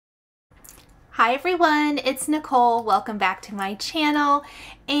Hi everyone, it's Nicole. Welcome back to my channel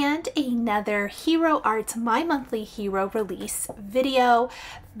and another Hero Arts My Monthly Hero Release video.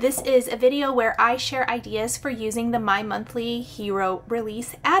 This is a video where I share ideas for using the My Monthly Hero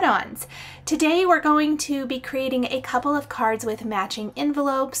Release add-ons. Today we're going to be creating a couple of cards with matching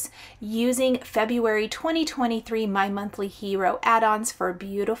envelopes using February 2023 My Monthly Hero add-ons for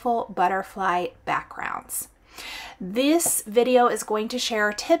beautiful butterfly backgrounds. This video is going to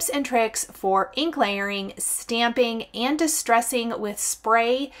share tips and tricks for ink layering, stamping, and distressing with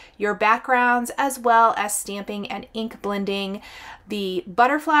spray your backgrounds, as well as stamping and ink blending the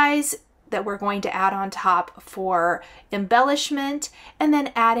butterflies that we're going to add on top for embellishment, and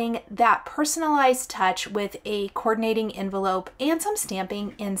then adding that personalized touch with a coordinating envelope and some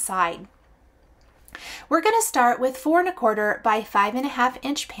stamping inside. We're going to start with 4 1/4 by 5 1/2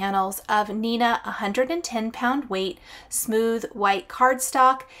 inch panels of Neenah 110 pound weight smooth white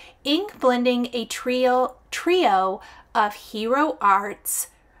cardstock, ink blending a trio of Hero Arts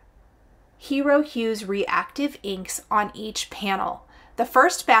Hero Hues reactive inks on each panel. The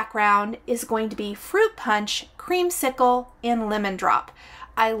first background is going to be Fruit Punch, Creamsicle, and Lemon Drop.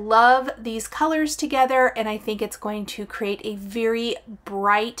 I love these colors together, and I think it's going to create a very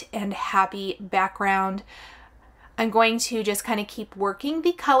bright and happy background. I'm going to just kind of keep working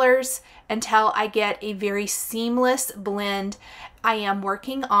the colors until I get a very seamless blend. I am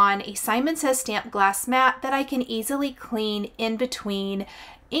working on a Simon Says stamped glass mat that I can easily clean in between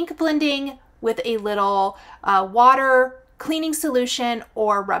ink blending with a little water cleaning solution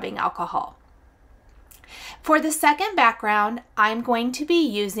or rubbing alcohol. For the second background, I'm going to be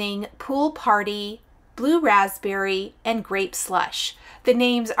using Pool Party, Blue Raspberry, and Grape Slush. The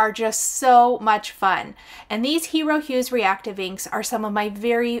names are just so much fun. And these Hero Hues reactive inks are some of my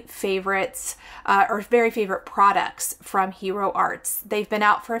very favorites, very favorite products from Hero Arts. They've been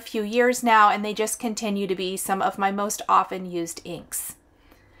out for a few years now, and they just continue to be some of my most often used inks.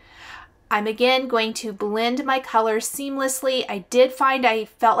 I'm again going to blend my colors seamlessly. I did find I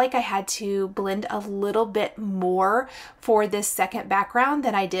felt like I had to blend a little bit more for this second background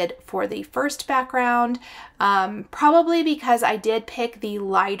than I did for the first background, probably because I did pick the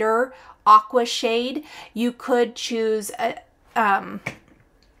lighter aqua shade. You could choose the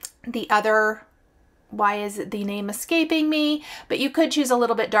other, why is the name escaping me? But you could choose a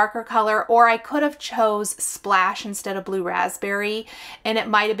little bit darker color, or I could have chose Splash instead of Blue Raspberry, and it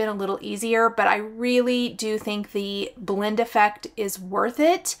might have been a little easier, but I really do think the blend effect is worth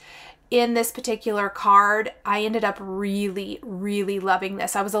it in this particular card. I ended up really loving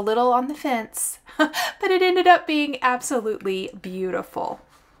this. I was a little on the fence, but it ended up being absolutely beautiful.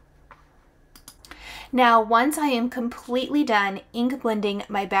 Now, once I am completely done ink blending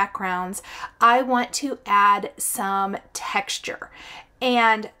my backgrounds, I want to add some texture.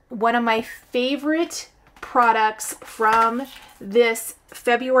 And one of my favorite products from this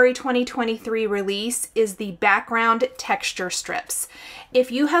February 2023 release is the background texture strips.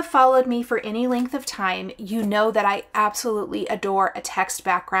 If you have followed me for any length of time, you know that I absolutely adore a text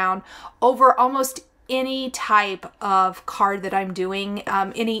background over almost any type of card that I'm doing,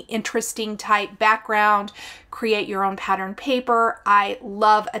 any interesting type background, create your own pattern paper. I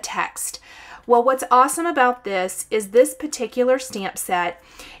love a text. Well, what's awesome about this is this particular stamp set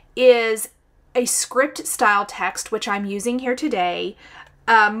is a script style text, which I'm using here today,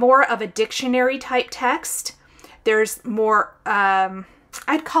 more of a dictionary type text. There's more, I'd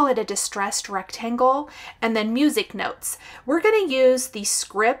call it a distressed rectangle, and then music notes. We're going to use the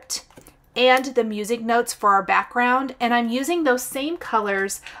script and the music notes for our background, and I'm using those same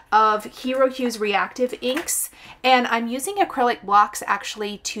colors of Hero Hues reactive inks, and I'm using acrylic blocks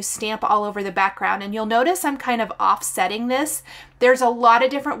actually to stamp all over the background. And you'll notice I'm kind of offsetting this. There's a lot of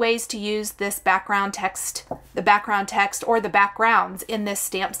different ways to use this background text, the background text, or the backgrounds in this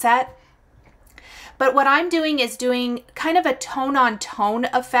stamp set. But what I'm doing is doing kind of a tone-on-tone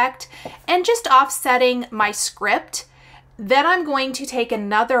effect and just offsetting my script. Then I'm going to take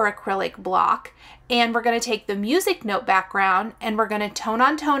another acrylic block, and we're going to take the music note background, and we're going to tone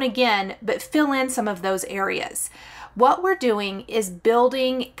on tone again, but fill in some of those areas. What we're doing is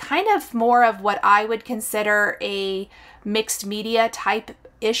building kind of more of what I would consider a mixed media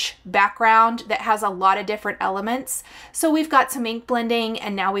type-ish background that has a lot of different elements. So we've got some ink blending,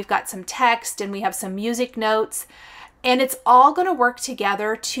 and now we've got some text, and we have some music notes, and it's all going to work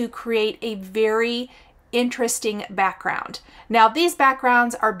together to create a very interesting background. Now, these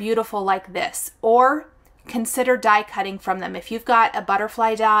backgrounds are beautiful like this, or consider die cutting from them. If you've got a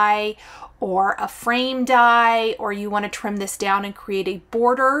butterfly die or a frame die, or you want to trim this down and create a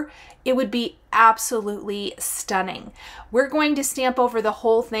border, it would be absolutely stunning. We're going to stamp over the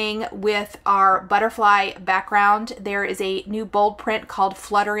whole thing with our butterfly background. There is a new bold print called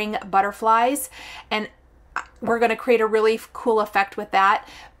Fluttering Butterflies, and we're going to create a really cool effect with that.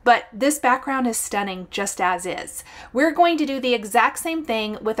 But this background is stunning just as is. We're going to do the exact same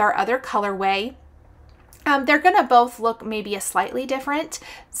thing with our other colorway. They're going to both look maybe a slightly different,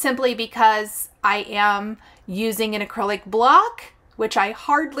 simply because I am using an acrylic block, which I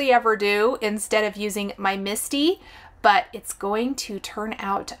hardly ever do, instead of using my Misty, but it's going to turn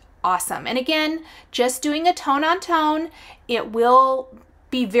out awesome. And again, just doing a tone on tone, it will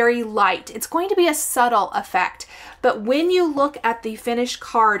be very light. It's going to be a subtle effect, but when you look at the finished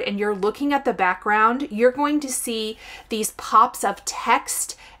card and you're looking at the background, you're going to see these pops of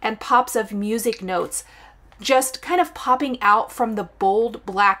text and pops of music notes just kind of popping out from the bold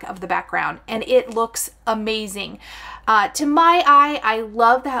black of the background, and it looks amazing. To my eye, I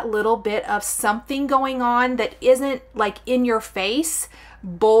love that little bit of something going on that isn't like in your face,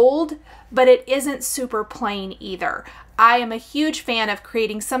 bold, but it isn't super plain either. I am a huge fan of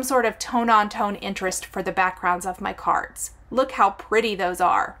creating some sort of tone-on-tone interest for the backgrounds of my cards. Look how pretty those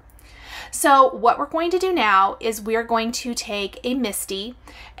are. So what we're going to do now is we're going to take a Misty,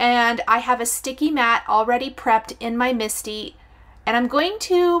 and I have a sticky mat already prepped in my Misty, and I'm going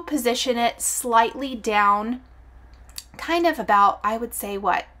to position it slightly down, kind of about, I would say,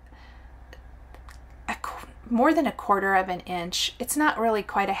 what, more than 1/4 of an inch. It's not really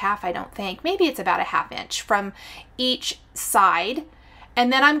quite a half, I don't think. Maybe it's about a 1/2 inch from each side.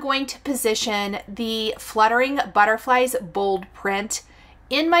 And then I'm going to position the Fluttering Butterflies bold print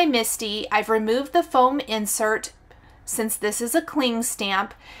in my Misty. I've removed the foam insert since this is a cling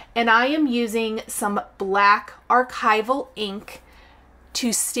stamp, and I am using some black Archival ink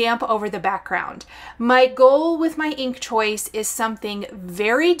to stamp over the background. My goal with my ink choice is something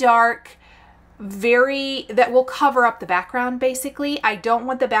very dark, that will cover up the background basically. I don't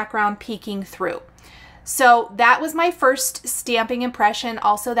want the background peeking through. So that was my first stamping impression.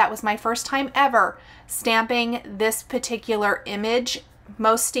 Also, that was my first time ever stamping this particular image.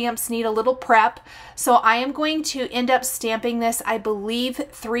 Most stamps need a little prep, so I am going to end up stamping this, I believe,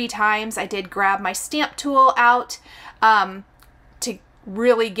 3 times. I did grab my stamp tool out to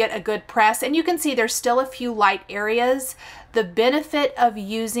really get a good press, and you can see there's still a few light areas. The benefit of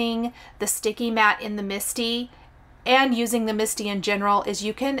using the sticky mat in the Misty and using the Misty in general is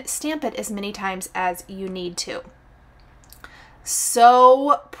you can stamp it as many times as you need to.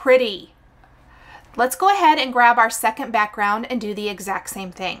 So pretty. Let's go ahead and grab our second background and do the exact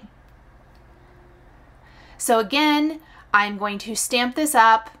same thing. So again, I'm going to stamp this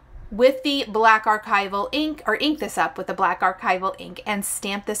up with the black Archival ink, or ink this up with the black Archival ink and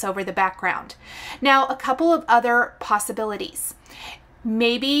stamp this over the background. Now, a couple of other possibilities.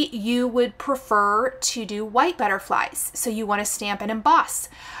 Maybe you would prefer to do white butterflies, so you want to stamp and emboss.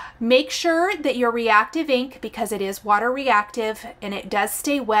 Make sure that your reactive ink, because it is water reactive and it does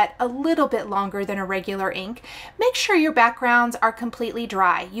stay wet a little bit longer than a regular ink, make sure your backgrounds are completely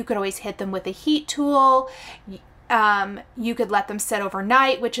dry. You could always hit them with a heat tool. You could let them sit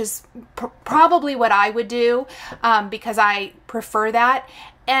overnight, which is probably what I would do because I prefer that,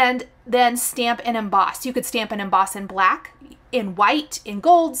 and then stamp and emboss. You could stamp and emboss in black, in white, in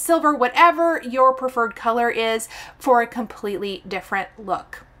gold, silver, whatever your preferred color is for a completely different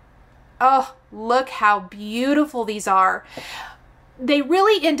look. Oh, look how beautiful these are. They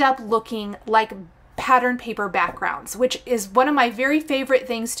really end up looking like pattern paper backgrounds, which is one of my very favorite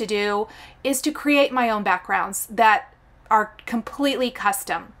things to do, is to create my own backgrounds that are completely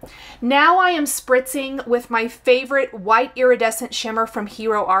custom. Now I am spritzing with my favorite white iridescent shimmer from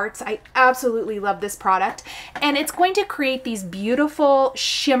Hero Arts. I absolutely love this product, and it's going to create these beautiful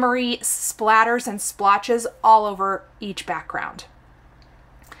shimmery splatters and splotches all over each background.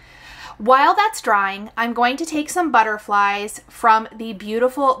 While that's drying, I'm going to take some butterflies from the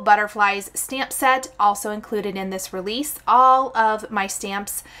beautiful Butterflies stamp set, also included in this release. All of my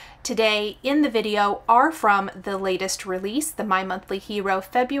stamps today in the video are from the latest release, the My Monthly Hero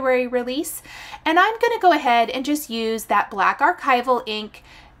February release. And I'm going to go ahead and just use that black Archival ink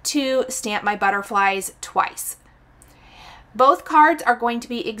to stamp my butterflies twice. Both cards are going to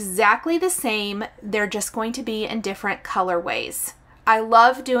be exactly the same. They're just going to be in different colorways. I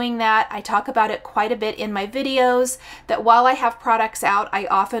love doing that. I talk about it quite a bit in my videos, that while I have products out, I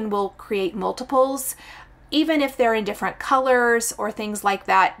often will create multiples, even if they're in different colors or things like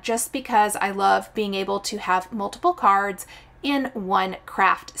that, just because I love being able to have multiple cards in one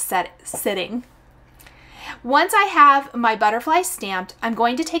craft sitting. Once I have my butterflies stamped, I'm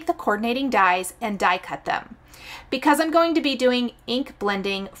going to take the coordinating dies and die cut them. Because I'm going to be doing ink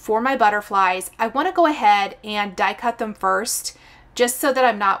blending for my butterflies, I want to go ahead and die cut them first, just so that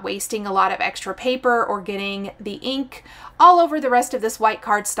I'm not wasting a lot of extra paper or getting the ink all over the rest of this white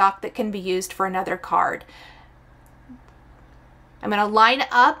cardstock that can be used for another card. I'm going to line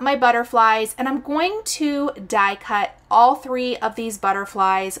up my butterflies, and I'm going to die cut all 3 of these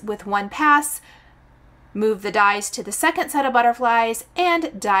butterflies with one pass, move the dies to the second set of butterflies,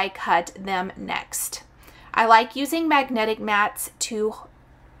 and die cut them next. I like using magnetic mats to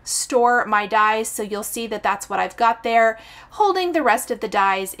store my dies, so you'll see that that's what I've got there, holding the rest of the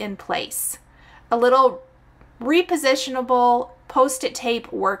dies in place. A little repositionable Post-it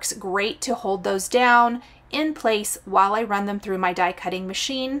tape works great to hold those down in place while I run them through my die cutting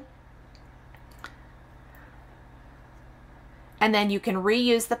machine. And then you can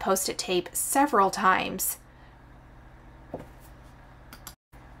reuse the Post-it tape several times.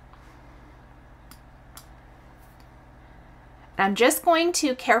 I'm just going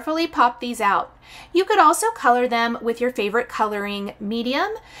to carefully pop these out. You could also color them with your favorite coloring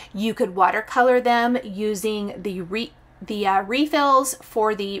medium. You could watercolor them using the refills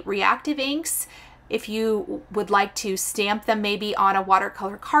for the reactive inks. If you would like to stamp them maybe on a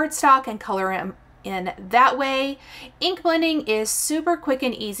watercolor cardstock and color them in that way. Ink blending is super quick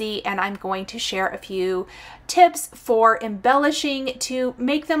and easy, and I'm going to share a few tips for embellishing to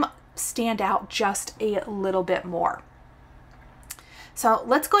make them stand out just a little bit more. So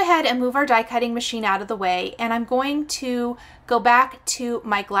let's go ahead and move our die cutting machine out of the way, and I'm going to go back to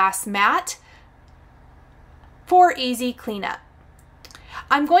my glass mat for easy cleanup.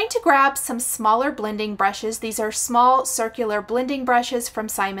 I'm going to grab some smaller blending brushes. These are small circular blending brushes from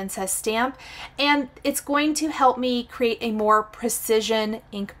Simon Says Stamp, and it's going to help me create a more precision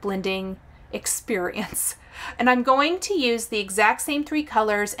ink blending experience. And I'm going to use the exact same 3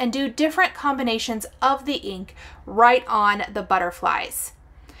 colors and do different combinations of the ink right on the butterflies.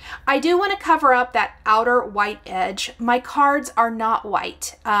 I do want to cover up that outer white edge. My cards are not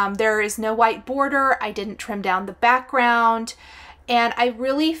white. There is no white border. I didn't trim down the background. And I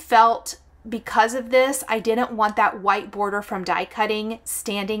really felt, because of this, I didn't want that white border from die cutting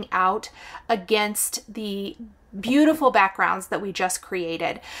standing out against the beautiful backgrounds that we just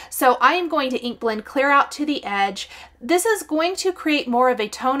created. So I am going to ink blend clear out to the edge. This is going to create more of a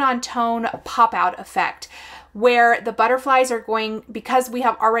tone-on-tone pop-out effect, where the butterflies are going, because we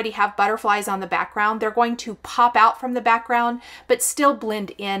already have butterflies on the background, they're going to pop out from the background, but still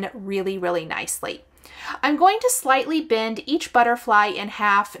blend in really, really nicely. I'm going to slightly bend each butterfly in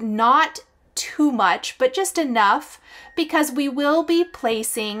half, not too much, but just enough, because we will be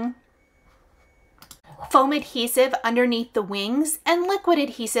placing foam adhesive underneath the wings and liquid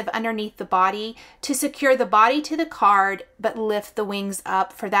adhesive underneath the body to secure the body to the card, but lift the wings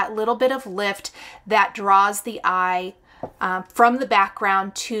up for that little bit of lift that draws the eye from the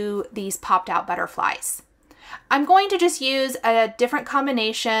background to these popped out butterflies. I'm going to just use a different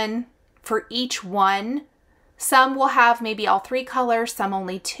combination for each one. Some will have maybe all 3 colors, some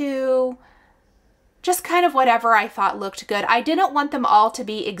only 2. Just kind of whatever I thought looked good. I didn't want them all to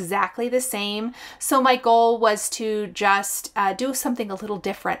be exactly the same, so my goal was to just do something a little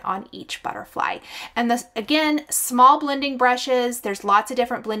different on each butterfly. And this, again, small blending brushes. There's lots of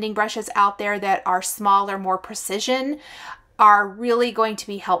different blending brushes out there that are smaller, more precision, are really going to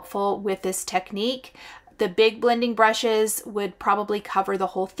be helpful with this technique. The big blending brushes would probably cover the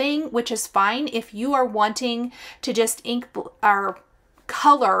whole thing, which is fine if you are wanting to just ink or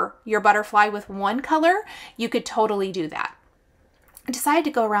color your butterfly with one color. You could totally do that. I decided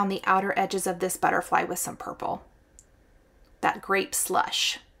to go around the outer edges of this butterfly with some purple, that grape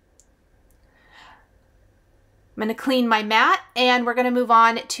slush. I'm going to clean my mat, and we're going to move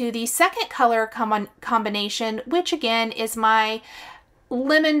on to the second color combination, which again is my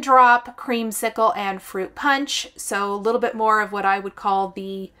lemon drop, creamsicle, and fruit punch. So a little bit more of what I would call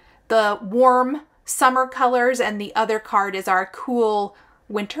the warm summer colors, and the other card is our cool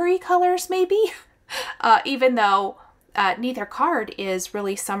wintry colors maybe. Even though neither card is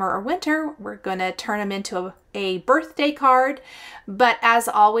really summer or winter, we're gonna turn them into a birthday card. But as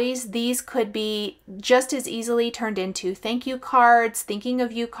always, these could be just as easily turned into thank you cards, thinking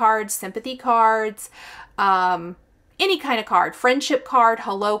of you cards, sympathy cards, any kind of card, friendship card,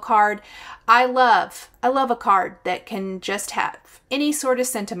 hello card. I love a card that can just have any sort of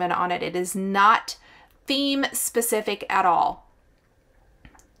sentiment on it. It is not theme specific at all.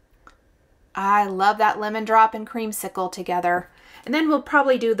 I love that lemon drop and creamsicle together. And then we'll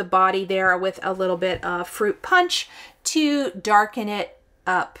probably do the body there with a little bit of fruit punch to darken it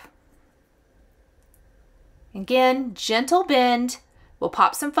up. Again, gentle bend. We'll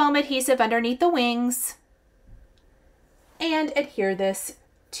pop some foam adhesive underneath the wings and adhere this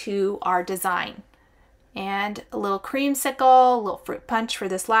to our design. And a little creamsicle, a little fruit punch for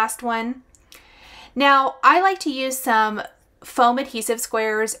this last one. Now, I like to use some foam adhesive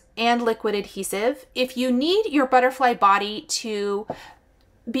squares and liquid adhesive. If you need your butterfly body to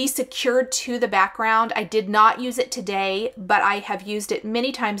be secured to the background, I did not use it today, but I have used it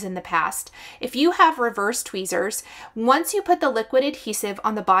many times in the past. If you have reverse tweezers, once you put the liquid adhesive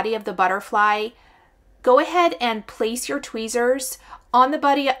on the body of the butterfly, go ahead and place your tweezers on the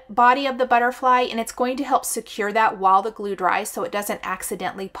body of the butterfly, and it's going to help secure that while the glue dries so it doesn't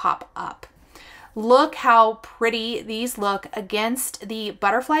accidentally pop up. Look how pretty these look against the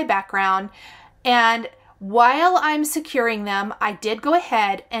butterfly background. And while I'm securing them, I did go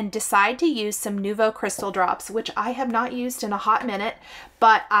ahead and decide to use some Nuvo crystal drops, which I have not used in a hot minute,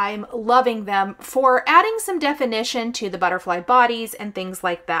 but I'm loving them for adding some definition to the butterfly bodies and things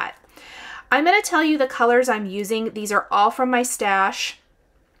like that. I'm going to tell you the colors I'm using. These are all from my stash.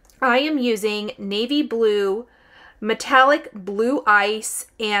 I am using navy blue, metallic blue ice,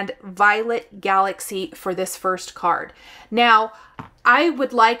 and violet galaxy for this first card. Now, I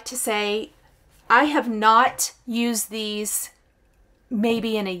would like to say I have not used these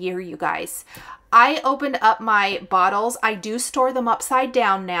maybe in a year, you guys. I opened up my bottles. I do store them upside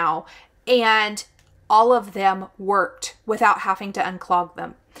down now, and all of them worked without having to unclog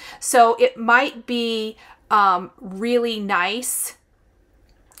them. So it might be really nice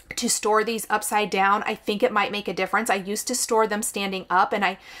to store these upside down. I think it might make a difference. I used to store them standing up, and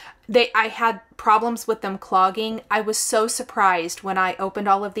I had problems with them clogging. I was so surprised when I opened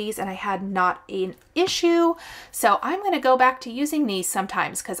all of these and I had not an issue. So I'm going to go back to using these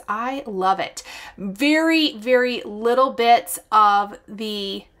sometimes because I love it. Very, very little bits of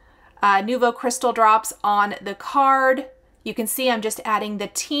the Nuvo crystal drops on the card. You can see I'm just adding the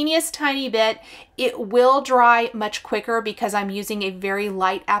teeniest tiny bit. It will dry much quicker because I'm using a very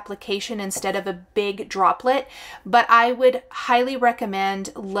light application instead of a big droplet, but I would highly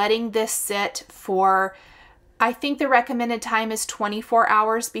recommend letting this sit for, I think the recommended time is 24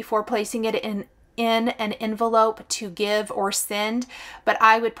 hours before placing it in an envelope to give or send, but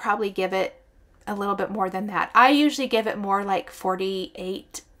I would probably give it a little bit more than that. I usually give it more like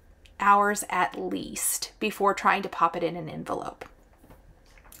 48 hours at least before trying to pop it in an envelope.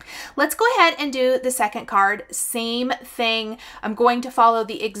 Let's go ahead and do the second card. Same thing. I'm going to follow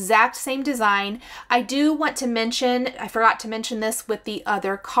the exact same design. I do want to mention, I forgot to mention this with the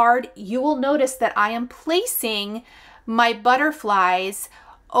other card. You will notice that I am placing my butterflies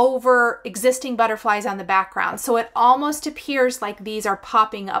over existing butterflies on the background. So it almost appears like these are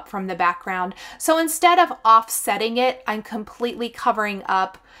popping up from the background. So instead of offsetting it, I'm completely covering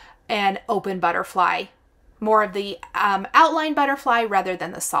up an open butterfly, more of the outline butterfly rather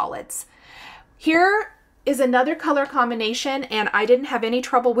than the solids. Here is another color combination, and I didn't have any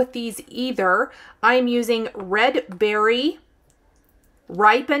trouble with these either. I'm using red berry,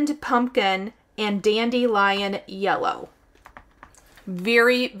 ripened pumpkin, and dandelion yellow.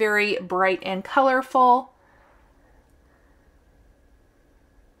 Very, very bright and colorful.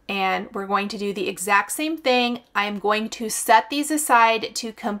 And we're going to do the exact same thing. I'm going to set these aside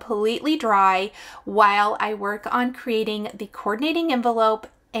to completely dry while I work on creating the coordinating envelope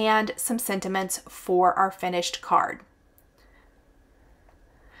and some sentiments for our finished card.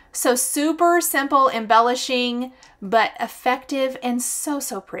 So super simple embellishing, but effective and so,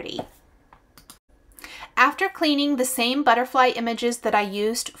 so pretty. After cleaning the same butterfly images that I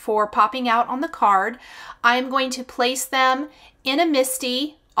used for popping out on the card, I'm going to place them in a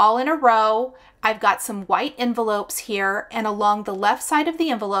MISTI all in a row. I've got some white envelopes here, and along the left side of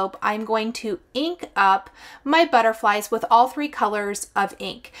the envelope, I'm going to ink up my butterflies with all three colors of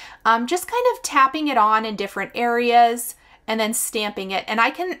ink. Just kind of tapping it on in different areas and then stamping it. And I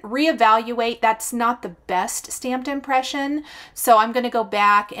can reevaluate. That's not the best stamped impression. So I'm going to go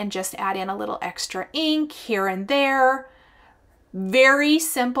back and just add in a little extra ink here and there. Very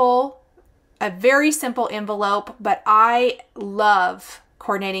simple, a very simple envelope, but I love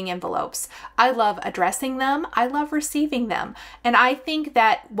coordinating envelopes. I love addressing them. I love receiving them. And I think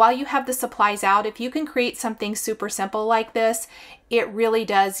that while you have the supplies out, if you can create something super simple like this, it really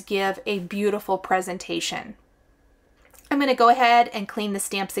does give a beautiful presentation. I'm going to go ahead and clean the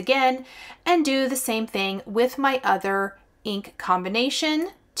stamps again and do the same thing with my other ink combination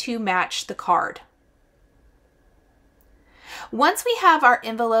to match the card. Once we have our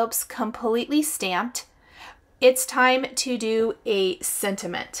envelopes completely stamped, it's time to do a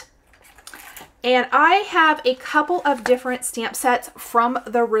sentiment. And I have a couple of different stamp sets from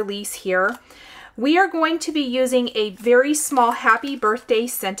the release here. We are going to be using a very small happy birthday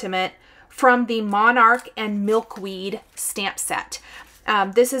sentiment from the Monarch and Milkweed stamp set.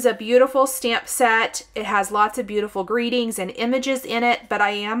 This is a beautiful stamp set. It has lots of beautiful greetings and images in it, but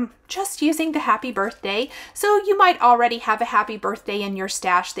I am just using the happy birthday. So you might already have a happy birthday in your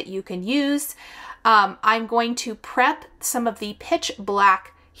stash that you can use. I'm going to prep some of the pitch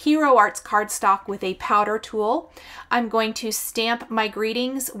black Hero Arts cardstock with a powder tool. I'm going to stamp my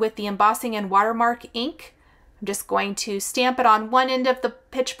greetings with the embossing and watermark ink. I'm just going to stamp it on one end of the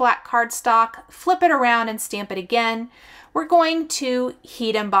pitch black cardstock, flip it around and stamp it again. We're going to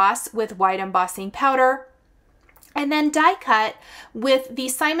heat emboss with white embossing powder and then die cut with the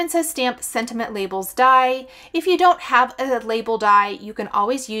Simon Says Stamp Sentiment Labels die. If you don't have a label die, you can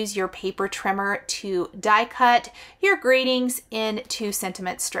always use your paper trimmer to die cut your greetings into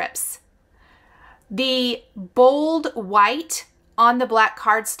sentiment strips. The bold white on the black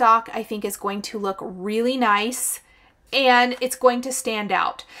cardstock I think is going to look really nice and it's going to stand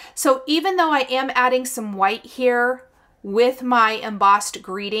out. So even though I am adding some white here with my embossed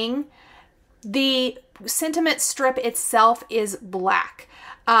greeting, the sentiment strip itself is black.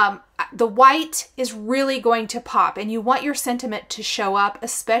 The white is really going to pop and you want your sentiment to show up,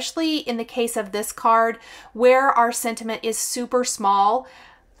 especially in the case of this card where our sentiment is super small,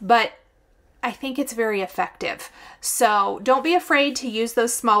 but I think it's very effective. So don't be afraid to use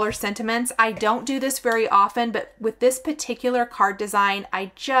those smaller sentiments. I don't do this very often, but with this particular card design,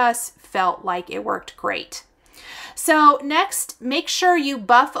 I just felt like it worked great. So next, make sure you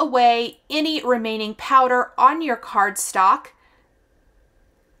buff away any remaining powder on your cardstock.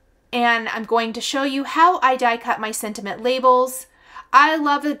 And I'm going to show you how I die cut my sentiment labels. I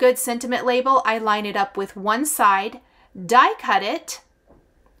love a good sentiment label. I line it up with one side, die cut it,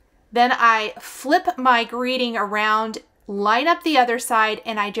 then I flip my greeting around, line up the other side,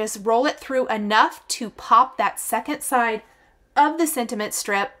 and I just roll it through enough to pop that second side of the sentiment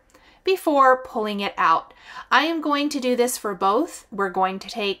strip before pulling it out. I am going to do this for both. We're going to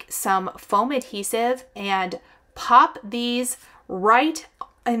take some foam adhesive and pop these right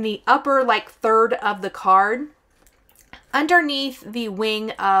in the upper third of the card underneath the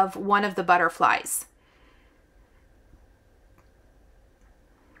wing of one of the butterflies.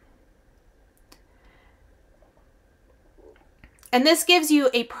 And this gives you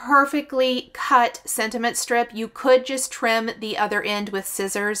a perfectly cut sentiment strip. You could just trim the other end with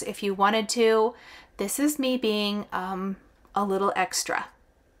scissors if you wanted to. This is me being a little extra.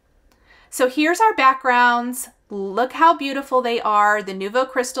 So here's our backgrounds. Look how beautiful they are. The Nuvo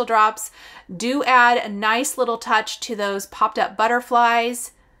crystal drops do add a nice little touch to those popped up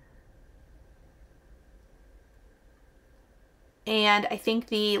butterflies. And I think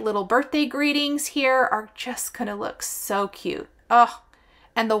the little birthday greetings here are just gonna look so cute. Oh,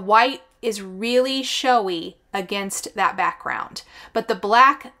 and the white is really showy against that background, but the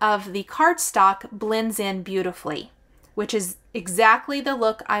black of the cardstock blends in beautifully, which is exactly the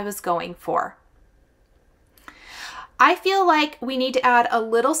look I was going for. I feel like we need to add a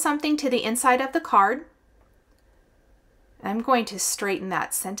little something to the inside of the card. I'm going to straighten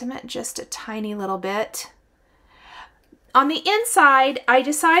that sentiment just a tiny little bit. On the inside, I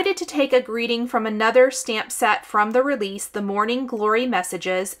decided to take a greeting from another stamp set from the release, the Morning Glory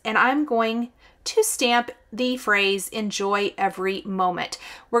Messages, and I'm going to stamp the phrase, "Enjoy every moment."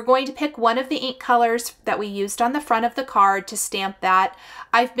 We're going to pick one of the ink colors that we used on the front of the card to stamp that.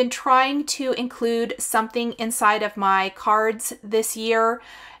 I've been trying to include something inside of my cards this year.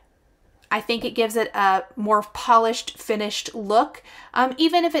 I think it gives it a more polished, finished look,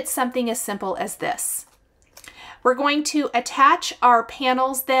 even if it's something as simple as this. We're going to attach our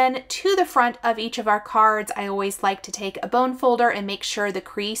panels then to the front of each of our cards. I always like to take a bone folder and make sure the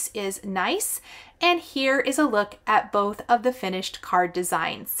crease is nice. And here is a look at both of the finished card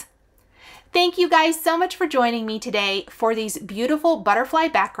designs. Thank you guys so much for joining me today for these beautiful butterfly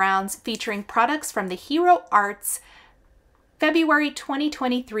backgrounds featuring products from the Hero Arts February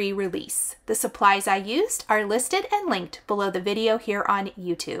 2023 release. The supplies I used are listed and linked below the video here on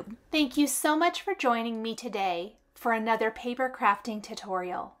YouTube. Thank you so much for joining me today for another paper crafting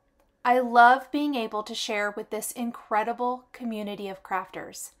tutorial. I love being able to share with this incredible community of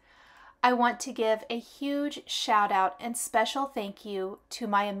crafters. I want to give a huge shout out and special thank you to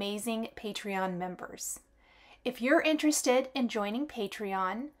my amazing Patreon members. If you're interested in joining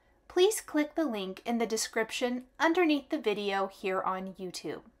Patreon, please click the link in the description underneath the video here on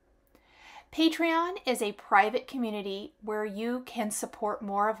YouTube. Patreon is a private community where you can support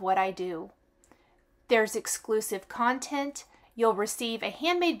more of what I do. There's exclusive content, you'll receive a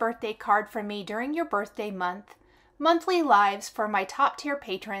handmade birthday card from me during your birthday month, monthly lives for my top tier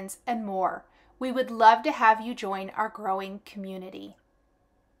patrons, and more, We would love to have you join our growing community.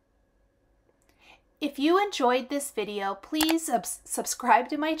 If you enjoyed this video, please subscribe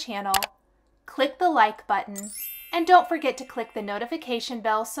to my channel, click the like button, and don't forget to click the notification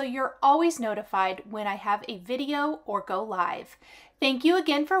bell so you're always notified when I have a video or go live. Thank you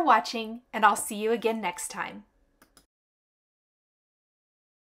again for watching, and I'll see you again next time.